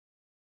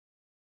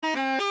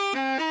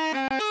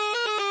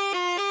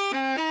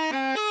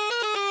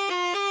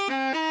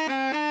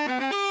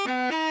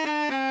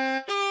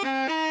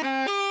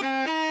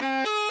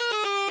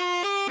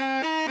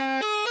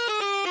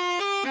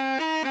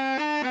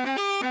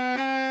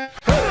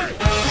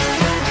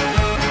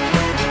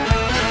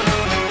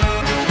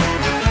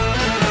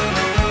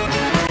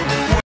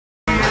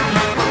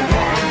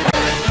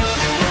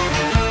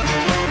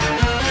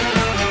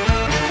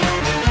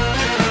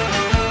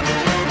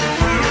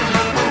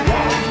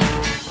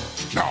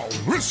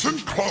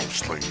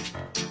closely.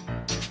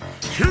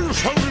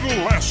 Here's a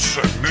little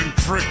lesson in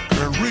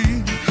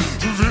trickery.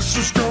 This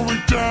is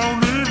going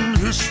down in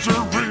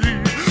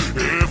history.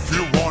 If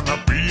you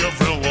wanna be a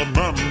villain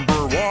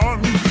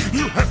 #1,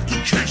 you have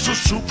to chase a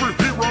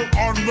superhero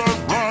on the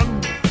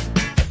run.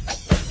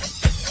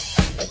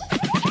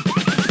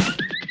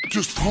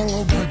 Just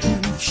follow my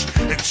moves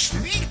and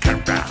sneak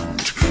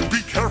around.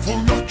 Be careful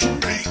not to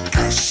make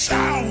a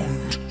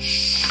sound.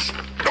 Shh!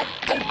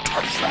 Don't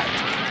touch that.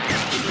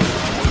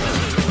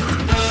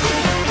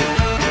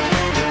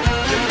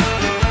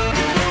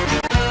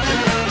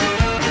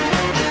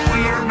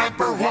 We're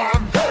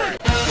 #1. Hey!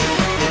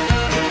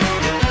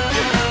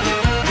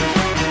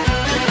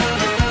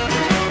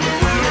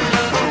 We're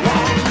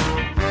 #1.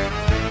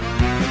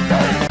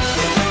 Hey!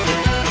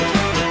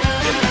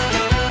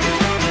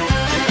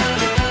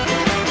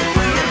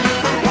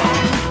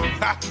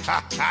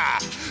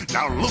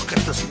 Now look at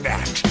this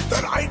net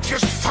that I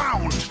just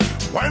found.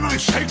 When I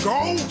say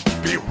go,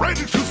 be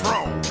ready to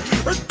throw.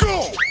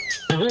 Go!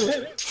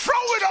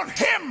 Throw it on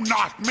him,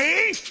 not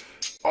me!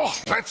 Oh,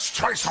 let's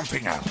try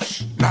something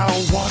else. Now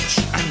watch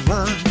and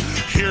learn.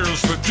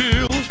 Here's the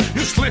deal.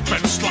 You slip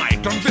and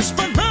slide on this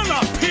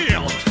banana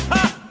peel.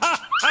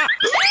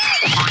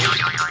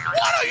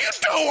 What are you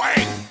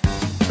doing?